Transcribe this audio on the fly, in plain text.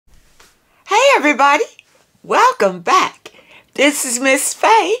everybody. Welcome back. This is Miss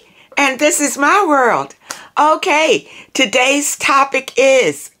Faye, and this is my world. Okay, today's topic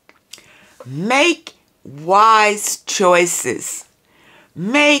is make wise choices.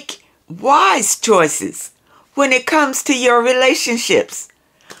 Make wise choices when it comes to your relationships.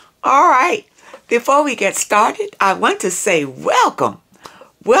 All right, before we get started, I want to say welcome.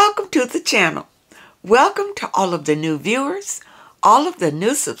 Welcome to the channel. Welcome to all of the new viewers, all of the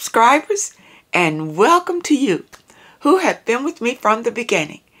new subscribers, and welcome to you who have been with me from the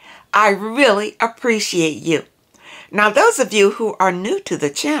beginning. I really appreciate you. Now, those of you who are new to the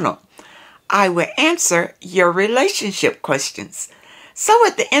channel, I will answer your relationship questions. So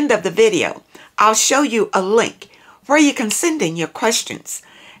at the end of the video, I'll show you a link where you can send in your questions,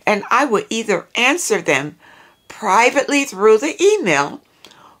 and I will either answer them privately through the email,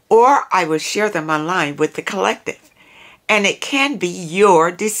 or I will share them online with the collective, and it can be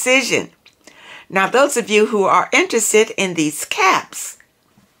your decision. Now, those of you who are interested in these caps,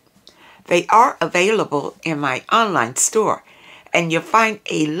 they are available in my online store, and you'll find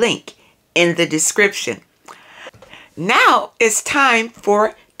a link in the description. Now it's time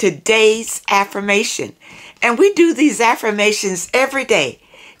for today's affirmation, and we do these affirmations every day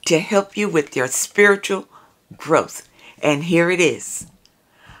to help you with your spiritual growth. And here it is.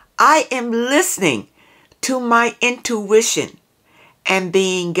 I am listening to my intuition and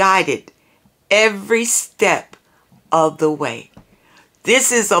being guided every step of the way.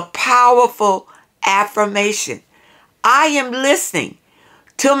 This is a powerful affirmation. I am listening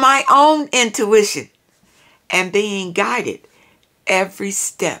to my own intuition and being guided every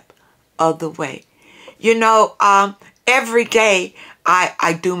step of the way. You know, every day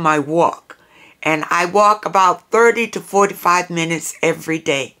I do my walk, and I walk about 30 to 45 minutes every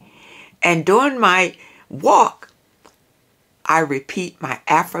day. And during my walk, I repeat my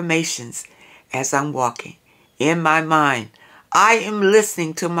affirmations as I'm walking. In my mind, I am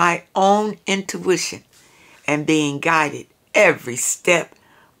listening to my own intuition and being guided every step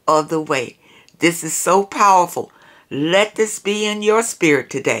of the way. This is so powerful. Let this be in your spirit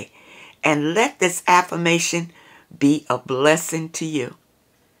today, and let this affirmation be a blessing to you.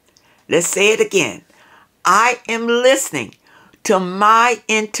 Let's say it again. I am listening to my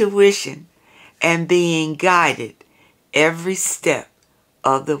intuition and being guided every step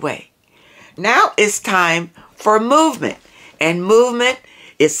of the way. Now it's time for movement. And movement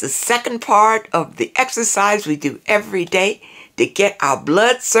is the second part of the exercise we do every day to get our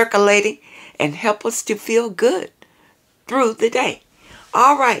blood circulating and help us to feel good through the day.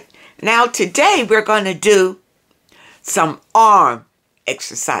 All right, now today we're going to do some arm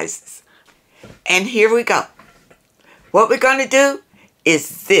exercises. And here we go. What we're going to do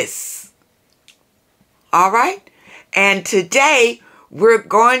is this. All right? And today we're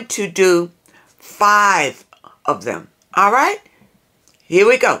going to do 5 of them. All right? Here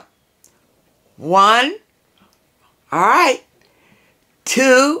we go. 1. All right.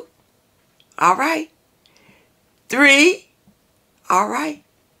 2. All right. 3. All right.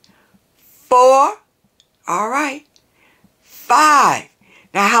 4. All right. 5.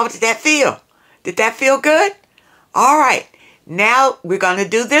 Now, how did that feel? Did that feel good? All right. Now we're going to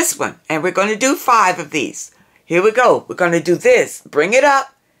do this one, and we're going to do 5 of these. Here we go. We're going to do this. Bring it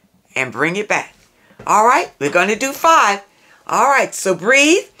up and bring it back. All right. We're going to do 5. All right. So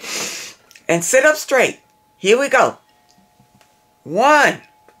breathe and sit up straight. Here we go. 1.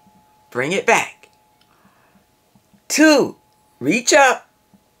 Bring it back. 2. Reach up.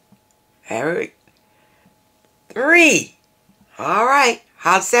 There we go. 3. All right.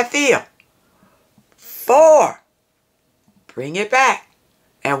 How does that feel? 4. Bring it back.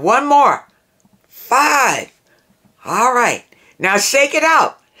 And 1 more. 5. All right. Now shake it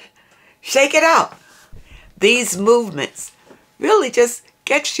out. Shake it out. These movements really just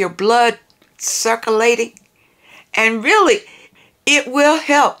get your blood circulating. And really, it will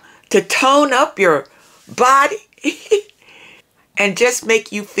help to tone up your body and just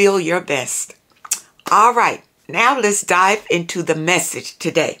make you feel your best. All right. Now let's dive into the message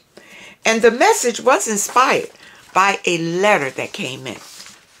today. And the message was inspired by a letter that came in.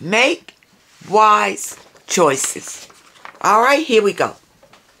 Make wise choices. All right, here we go.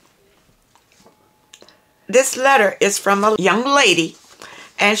 This letter is from a young lady,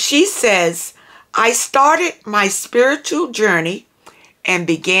 and she says, I started my spiritual journey and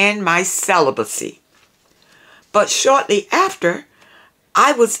began my celibacy. But shortly after,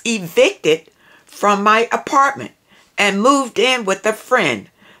 I was evicted from my apartment and moved in with a friend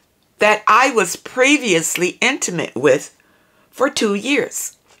that I was previously intimate with for 2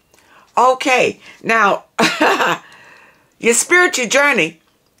 years. Okay, now, your spiritual journey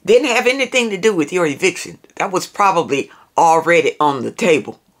Didn't have anything to do with your eviction. That was probably already on the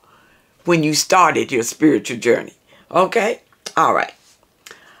table when you started your spiritual journey. Okay? All right.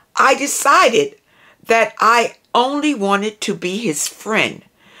 I decided that I only wanted to be his friend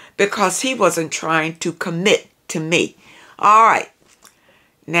because he wasn't trying to commit to me. All right.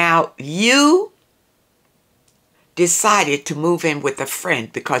 Now, you decided to move in with a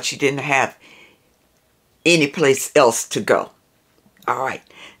friend because you didn't have any place else to go. All right.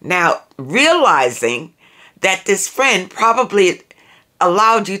 Now, realizing that this friend probably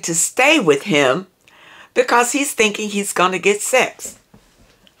allowed you to stay with him because he's thinking he's going to get sex.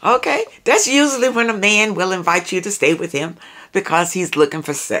 Okay? That's usually when a man will invite you to stay with him because he's looking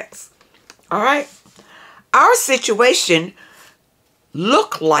for sex. All right? Our situation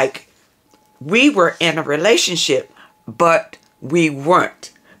looked like we were in a relationship, but we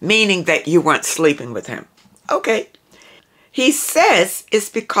weren't, meaning that you weren't sleeping with him. Okay. He says it's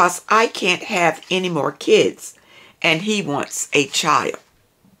because I can't have any more kids and he wants a child.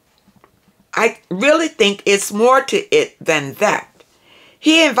 I really think it's more to it than that.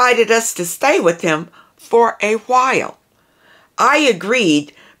 He invited us to stay with him for a while. I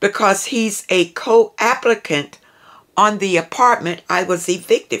agreed because he's a co-applicant on the apartment I was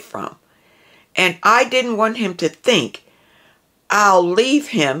evicted from. And I didn't want him to think I'll leave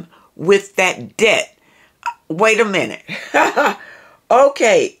him with that debt. Wait a minute.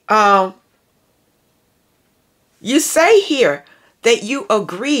 Okay. You say here that you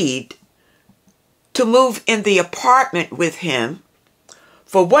agreed to move in the apartment with him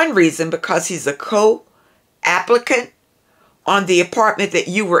for one reason, because he's a co-applicant on the apartment that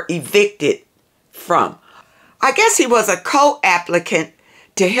you were evicted from. I guess he was a co-applicant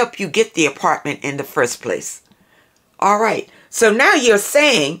to help you get the apartment in the first place. All right. So now you're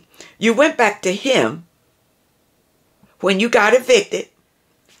saying you went back to him when you got evicted.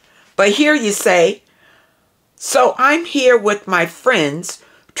 But here you say, so I'm here with my friends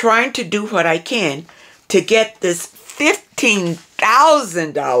trying to do what I can to get this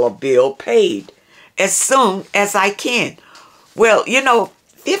 $15,000 bill paid as soon as I can. Well, you know,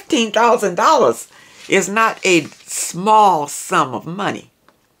 $15,000 is not a small sum of money.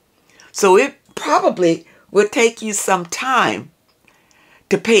 So it probably would take you some time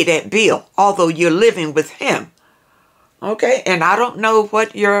to pay that bill, although you're living with him. Okay, and I don't know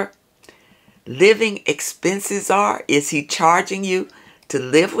what your living expenses are. Is he charging you to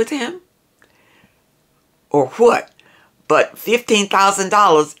live with him? Or what? But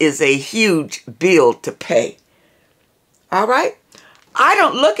 $15,000 is a huge bill to pay. All right? I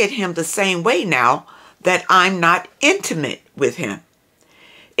don't look at him the same way now that I'm not intimate with him.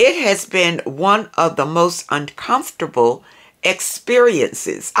 It has been one of the most uncomfortable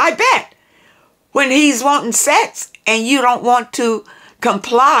experiences, I bet, when he's wanting sex and you don't want to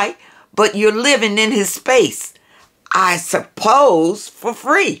comply, but you're living in his space, I suppose for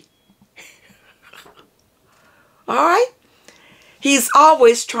free. All right? He's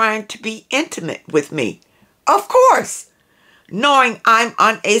always trying to be intimate with me. Of course, knowing I'm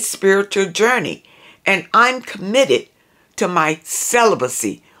on a spiritual journey and I'm committed to my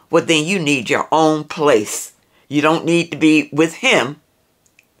celibacy. Well, then you need your own place. You don't need to be with him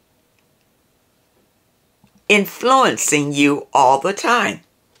influencing you all the time.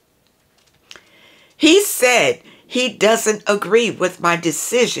 He said he doesn't agree with my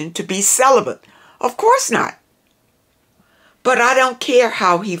decision to be celibate. Of course not. But I don't care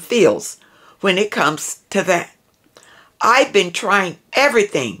how he feels when it comes to that. I've been trying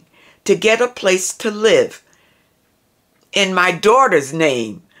everything to get a place to live in my daughter's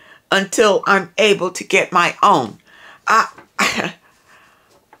name until I'm able to get my own. I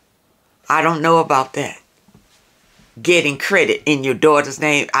don't know about that. Getting credit in your daughter's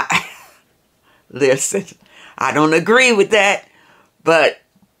name. Listen, I don't agree with that, but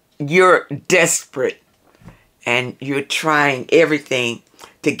you're desperate and you're trying everything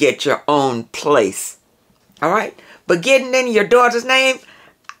to get your own place. All right? But getting in your daughter's name,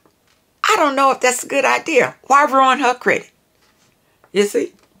 I don't know if that's a good idea. Why ruin her credit? You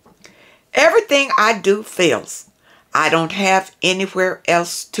see? Everything I do fails. I don't have anywhere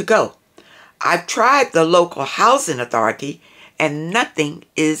else to go. I've tried the local housing authority and nothing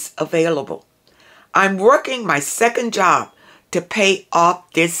is available. I'm working my second job to pay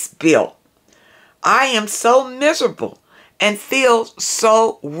off this bill. I am so miserable and feel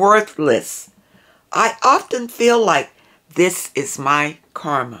so worthless. I often feel like this is my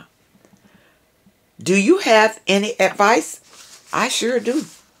karma. Do you have any advice? I sure do.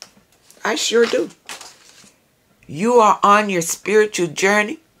 I sure do. You are on your spiritual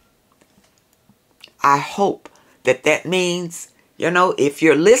journey. I hope that means You know, if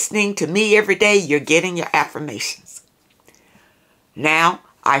you're listening to me every day, you're getting your affirmations. Now,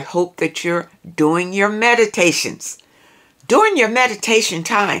 I hope that you're doing your meditations. During your meditation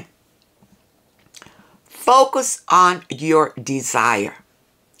time, focus on your desire.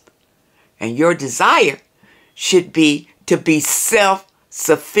 And your desire should be to be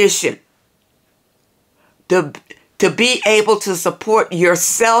self-sufficient. To be able to support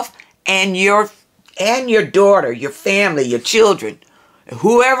yourself and your daughter, your family, your children,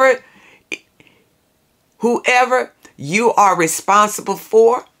 whoever you are responsible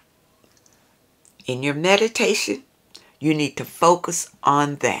for. In your meditation, you need to focus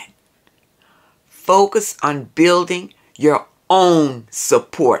on that. Focus on building your own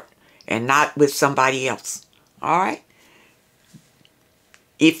support and not with somebody else. All right?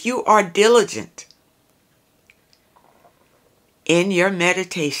 If you are diligent in your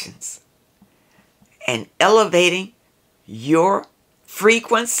meditations and elevating your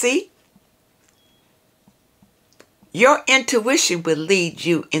frequency, your intuition will lead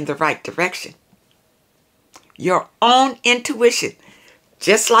you in the right direction. Your own intuition,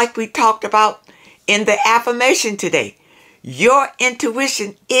 just like we talked about in the affirmation today. Your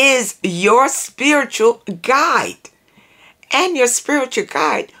intuition is your spiritual guide. And your spiritual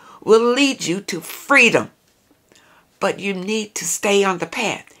guide will lead you to freedom. But you need to stay on the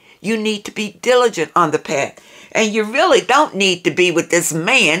path. You need to be diligent on the path. And you really don't need to be with this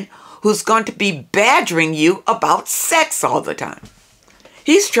man who's going to be badgering you about sex all the time.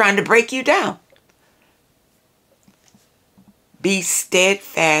 He's trying to break you down. Be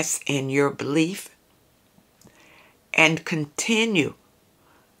steadfast in your belief and continue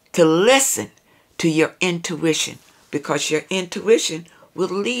to listen to your intuition, because your intuition will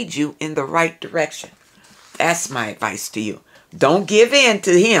lead you in the right direction. That's my advice to you. Don't give in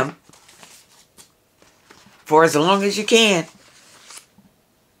to him for as long as you can.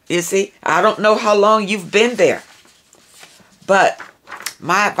 You see, I don't know how long you've been there, but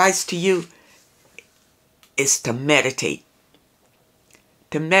my advice to you is to meditate.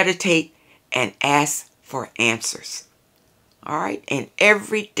 To meditate and ask for answers. All right? And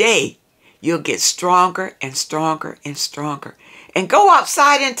every day you'll get stronger and stronger and stronger. And go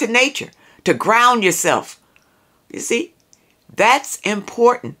outside into nature to ground yourself. You see, that's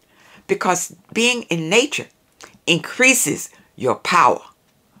important, because being in nature increases your power.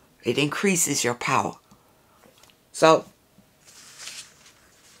 It increases your power. So,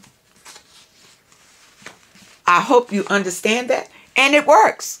 I hope you understand that. And it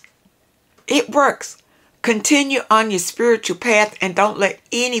works. It works. Continue on your spiritual path and don't let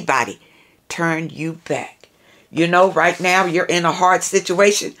anybody turn you back. You know, right now you're in a hard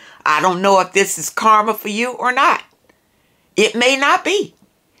situation. I don't know if this is karma for you or not. It may not be.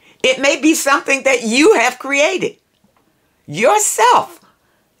 It may be something that you have created yourself.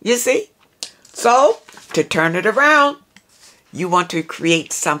 You see? So, to turn it around, you want to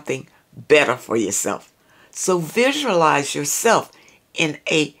create something better for yourself. So visualize yourself in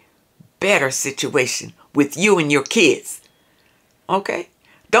a better situation with you and your kids. Okay?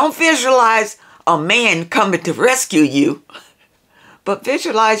 Don't visualize a man coming to rescue you, but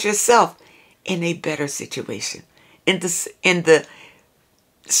visualize yourself in a better situation. In the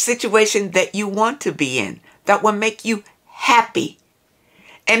situation that you want to be in, that will make you happy.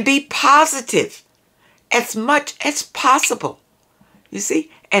 And be positive as much as possible. You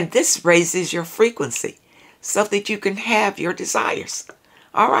see? And this raises your frequency so that you can have your desires.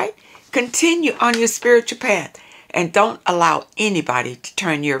 All right? Continue on your spiritual path and don't allow anybody to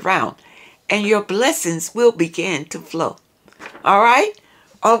turn you around. And your blessings will begin to flow. All right?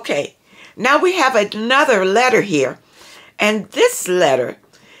 Okay. Now we have another letter here. And this letter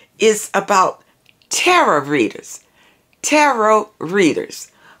is about tarot readers. Tarot readers.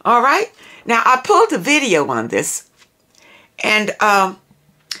 All right? Now, I pulled a video on this. And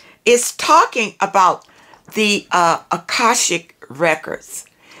it's talking about the Akashic records.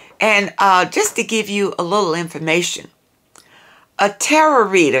 And just to give you a little information, a tarot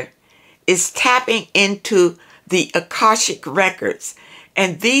reader is tapping into the Akashic records.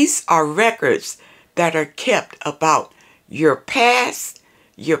 And these are records that are kept about your past,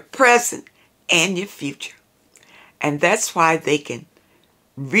 your present, and your future. And that's why they can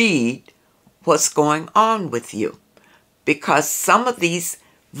read what's going on with you. Because some of these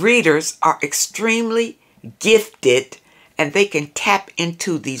readers are extremely gifted and they can tap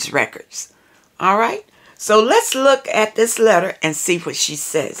into these records. All right? So let's look at this letter and see what she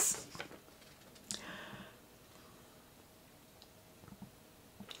says.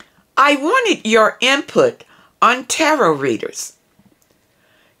 I wanted your input on tarot readers.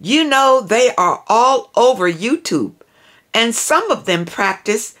 You know, they are all over YouTube and some of them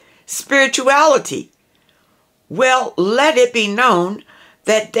practice spirituality. Well, let it be known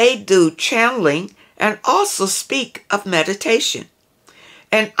that they do channeling and also speak of meditation.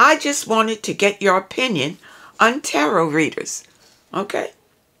 And I just wanted to get your opinion on tarot readers. Okay?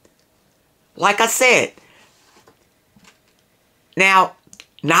 Like I said, now,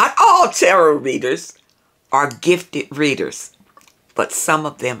 not all tarot readers are gifted readers, but some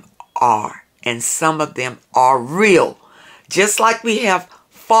of them are, and some of them are real. Just like we have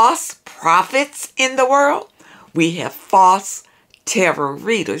false prophets in the world, we have false tarot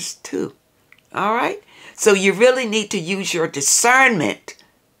readers too. All right? So you really need to use your discernment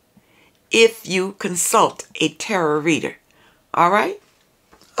if you consult a tarot reader. All right?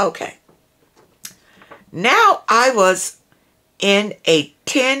 Okay. Now I was in a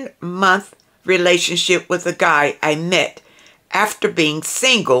 10-month relationship with a guy I met after being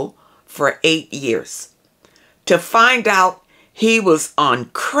single for 8 years. To find out he was on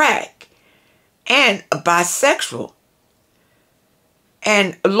crack and bisexual.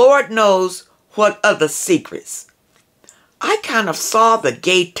 And Lord knows what other secrets. I kind of saw the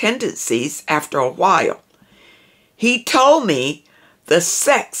gay tendencies after a while. He told me the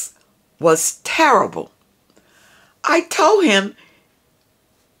sex was terrible. I told him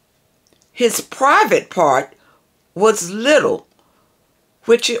his private part was little,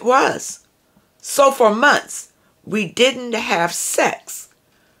 which it was. So for months, we didn't have sex.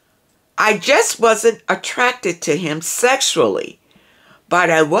 I just wasn't attracted to him sexually, but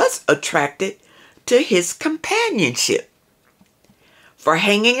I was attracted to his companionship. For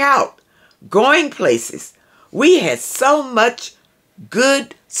hanging out, going places, we had so much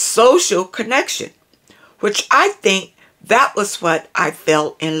good social connection, which I think that was what I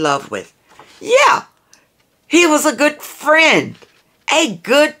fell in love with. Yeah, he was a good friend. A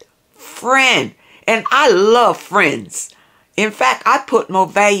good friend. And I love friends. In fact, I put more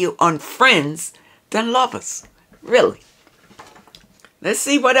value on friends than lovers. Really. Let's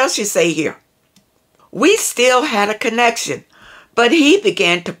see what else you say here. We still had a connection, but he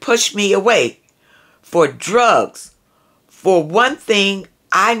began to push me away for drugs. For one thing,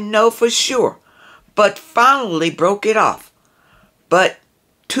 I know for sure, but finally broke it off. But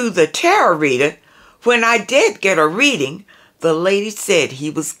to the tarot reader, when I did get a reading, the lady said he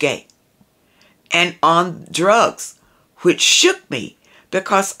was gay and on drugs, which shook me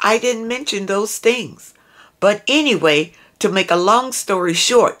because I didn't mention those things. But anyway, to make a long story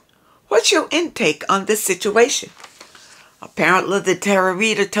short, what's your intake on this situation? Apparently the tarot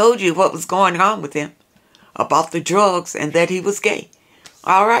reader told you what was going on with him about the drugs and that he was gay.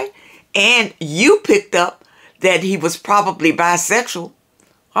 All right? And you picked up that he was probably bisexual.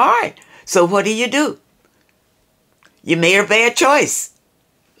 All right. So what do? You made a bad choice.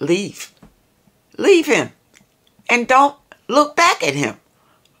 Leave. Leave him. And don't look back at him.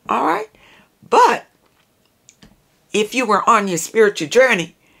 All right? But if you were on your spiritual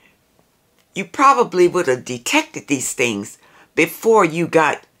journey, you probably would have detected these things before you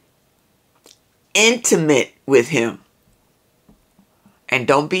got intimate with him. And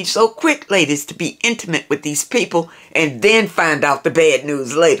don't be so quick, ladies, to be intimate with these people and then find out the bad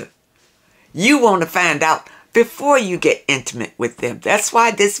news later. You want to find out before you get intimate with them. That's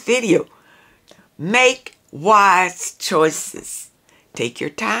why this video. Make wise choices. Take your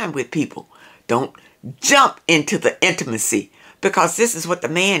time with people. Don't jump into the intimacy, because this is what the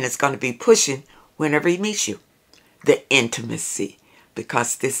man is going to be pushing whenever he meets you. The intimacy.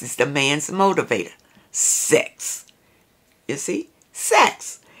 Because this is the man's motivator. Sex. You see?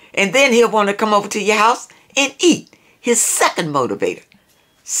 Sex. And then he'll want to come over to your house and eat. His second motivator.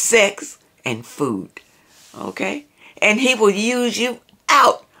 Sex and food. Okay? And he will use you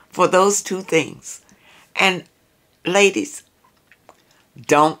out for those two things. And ladies,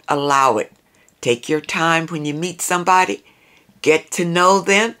 don't allow it. Take your time when you meet somebody. Get to know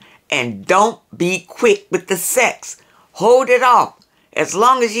them. And don't be quick with the sex. Hold it off as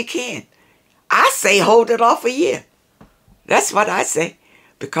long as you can. I say hold it off a year. That's what I say.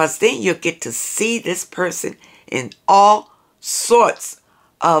 Because then you'll get to see this person in all sorts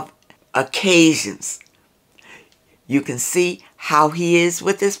of occasions. You can see how he is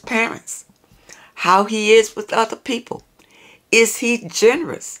with his parents. How he is with other people. Is he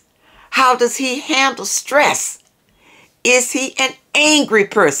generous? How does he handle stress? Is he an angry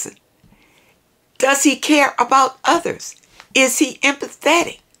person? Does he care about others? Is he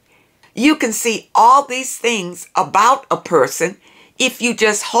empathetic? You can see all these things about a person if you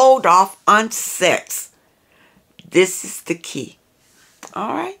just hold off on sex. This is the key.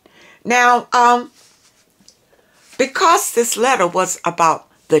 All right. Now, because this letter was about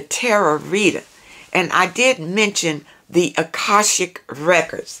the tarot reader, and I did mention the Akashic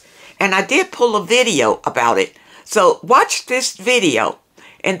Records. And I did pull a video about it. So watch this video,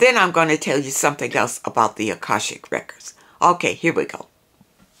 and then I'm going to tell you something else about the Akashic Records. Okay, here we go.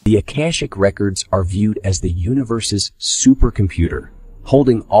 The Akashic Records are viewed as the universe's supercomputer,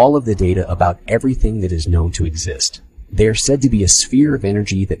 holding all of the data about everything that is known to exist. They are said to be a sphere of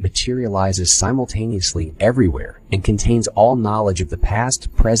energy that materializes simultaneously everywhere and contains all knowledge of the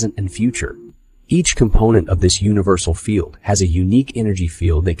past, present, and future. Each component of this universal field has a unique energy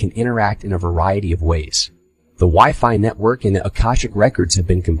field that can interact in a variety of ways. The Wi-Fi network and the Akashic Records have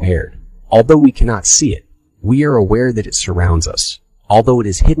been compared. Although we cannot see it, we are aware that it surrounds us. Although it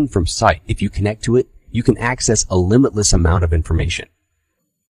is hidden from sight, if you connect to it, you can access a limitless amount of information.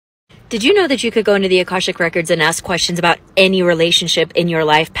 Did you know that you could go into the Akashic Records and ask questions about any relationship in your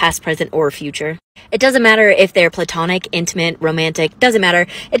life, past, present, or future? It doesn't matter if they're platonic, intimate, romantic, doesn't matter.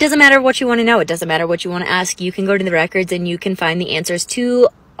 It doesn't matter what you want to know. It doesn't matter what you want to ask. You can go to the records and you can find the answers to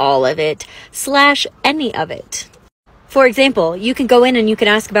all of it, / any of it. For example, you can go in and you can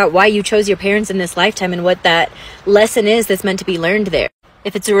ask about why you chose your parents in this lifetime and what that lesson is that's meant to be learned there.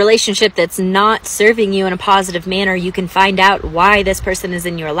 If it's a relationship that's not serving you in a positive manner, you can find out why this person is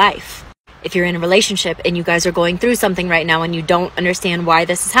in your life. If you're in a relationship and you guys are going through something right now and you don't understand why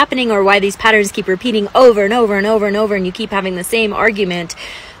this is happening or why these patterns keep repeating over and over and over and over and you keep having the same argument,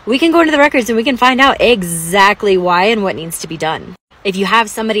 we can go into the records and we can find out exactly why and what needs to be done. If you have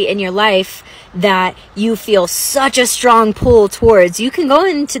somebody in your life that you feel such a strong pull towards, you can go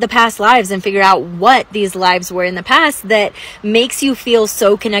into the past lives and figure out what these lives were in the past that makes you feel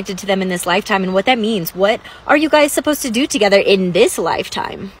so connected to them in this lifetime and what that means. What are you guys supposed to do together in this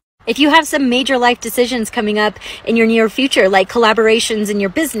lifetime? If you have some major life decisions coming up in your near future, like collaborations in your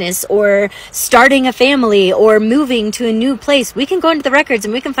business or starting a family or moving to a new place, we can go into the records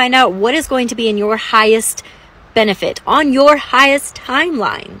and we can find out what is going to be in your highest benefit on your highest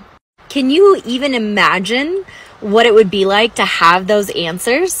timeline. Can you even imagine what it would be like to have those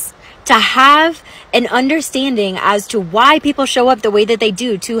answers? To have an understanding as to why people show up the way that they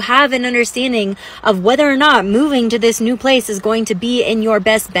do, to have an understanding of whether or not moving to this new place is going to be in your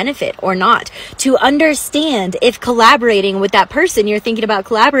best benefit or not, to understand if collaborating with that person you're thinking about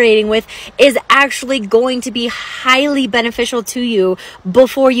collaborating with is actually going to be highly beneficial to you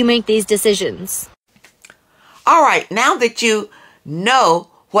before you make these decisions. All right, now that you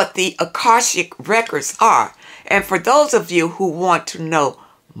know what the Akashic Records are, and for those of you who want to know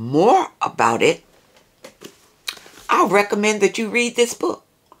more about it, I'll recommend that you read this book,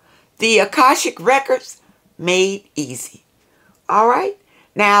 The Akashic Records Made Easy. All right,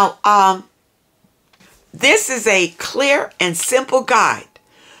 now this is a clear and simple guide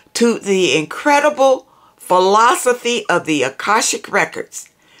to the incredible philosophy of the Akashic Records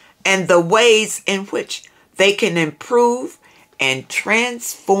and the ways in which they can improve and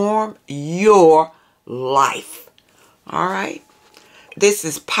transform your life. All right. This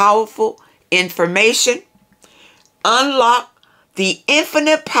is powerful information. Unlock the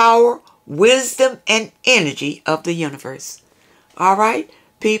infinite power, wisdom, and energy of the universe. All right,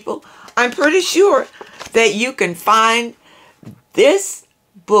 people. I'm pretty sure that you can find this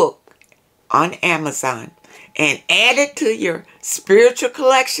book on Amazon and add it to your spiritual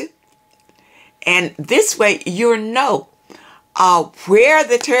collection. And this way you'll know where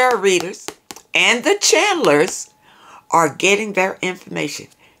the tarot readers and the channelers are getting their information.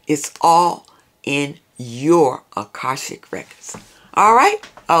 It's all in your Akashic Records. All right?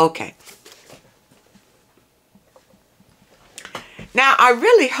 Okay. Now, I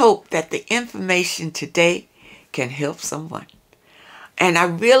really hope that the information today can help someone. And I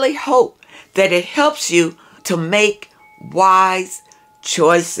really hope that it helps you to make wise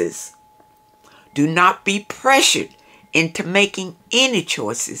choices. Do not be pressured into making any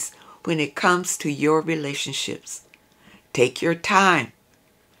choices when it comes to your relationships. Take your time.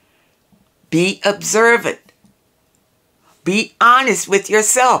 Be observant. Be honest with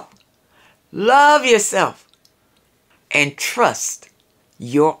yourself. Love yourself. And trust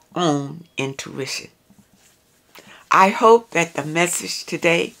your own intuition. I hope that the message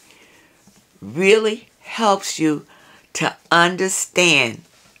today really helps you to understand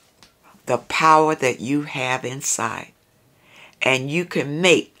the power that you have inside. And you can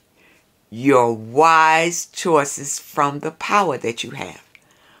make your wise choices from the power that you have.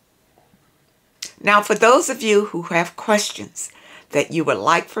 Now, for those of you who have questions that you would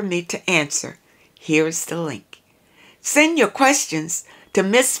like for me to answer, here's the link. Send your questions to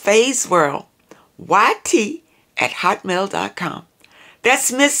Miss Faye's World, YT@hotmail.com.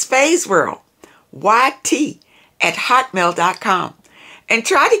 That's Miss Faye's World, YT@hotmail.com. And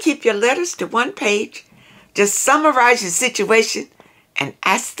try to keep your letters to one page Just summarize your situation and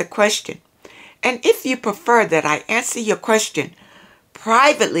ask the question. And if you prefer that I answer your question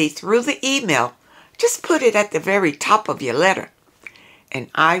privately through the email, just put it at the very top of your letter, and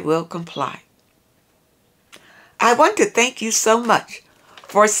I will comply. I want to thank you so much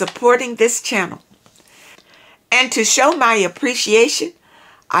for supporting this channel. And to show my appreciation,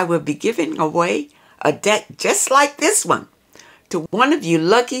 I will be giving away a deck just like this one to one of you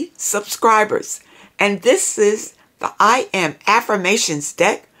lucky subscribers. And this is the I Am Affirmations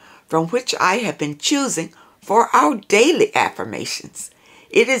deck, from which I have been choosing for our daily affirmations.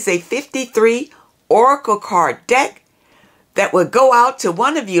 It is a 53 Oracle card deck that will go out to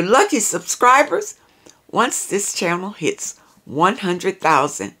one of you lucky subscribers once this channel hits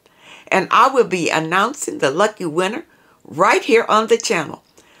 100,000. And I will be announcing the lucky winner right here on the channel.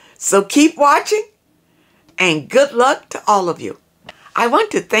 So keep watching, and good luck to all of you. I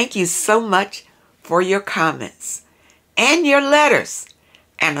want to thank you so much for your comments and your letters,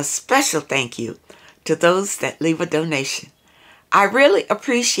 and a special thank you to those that leave a donation. I really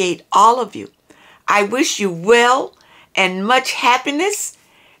appreciate all of you. I wish you well and much happiness,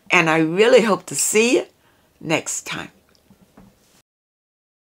 and I really hope to see you next time.